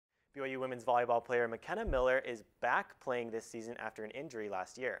BYU women's volleyball player McKenna Miller is back playing this season after an injury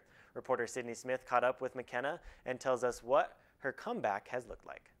last year. Reporter Sydney Smith caught up with McKenna and tells us what her comeback has looked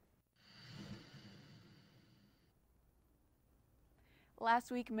like.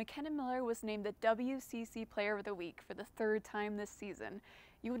 Last week, McKenna Miller was named the WCC Player of the Week for the third time this season.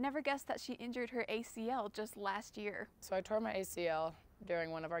 You would never guess that she injured her ACL just last year. So I tore my ACL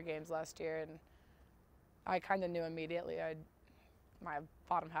during one of our games last year, and I kind of knew immediately. My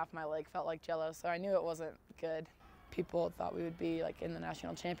bottom half of my leg felt like jello, so I knew it wasn't good. People thought we would be like in the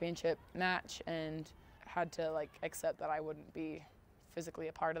national championship match and had to accept that I wouldn't be physically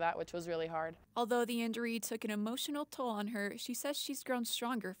a part of that, which was really hard. Although the injury took an emotional toll on her, she says she's grown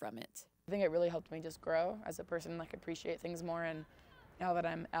stronger from it. I think it really helped me just grow as a person, appreciate things more, and now that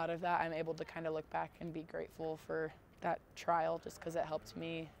I'm out of that, I'm able to kind of look back and be grateful for that trial just because it helped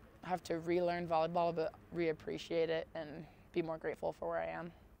me have to relearn volleyball but reappreciate it and be more grateful for where I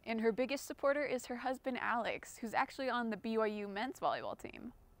am. And her biggest supporter is her husband Alex, who's actually on the BYU men's volleyball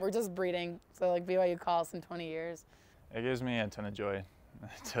team. We're just breeding, so BYU calls in 20 years. It gives me a ton of joy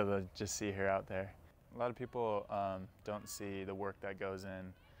to just see her out there. A lot of people don't see the work that goes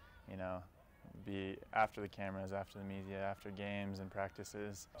in, be after the cameras, after the media, after games and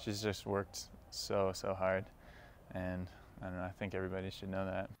practices. She's just worked so hard, and I don't know, I think everybody should know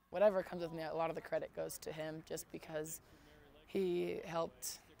that. Whatever comes with me, a lot of the credit goes to him just because he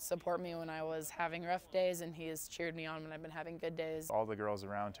helped support me when I was having rough days, and he has cheered me on when I've been having good days. All the girls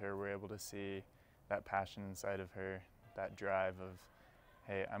around her were able to see that passion inside of her, that drive of,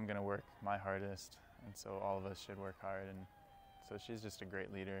 hey, I'm going to work my hardest, and so all of us should work hard. And so she's just a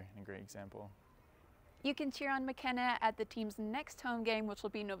great leader and a great example. You can cheer on McKenna at the team's next home game, which will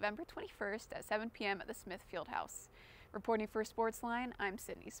be November 21st at 7 p.m. at the Smith Fieldhouse. Reporting for Sportsline, I'm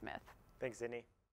Sydney Smith. Thanks, Sydney.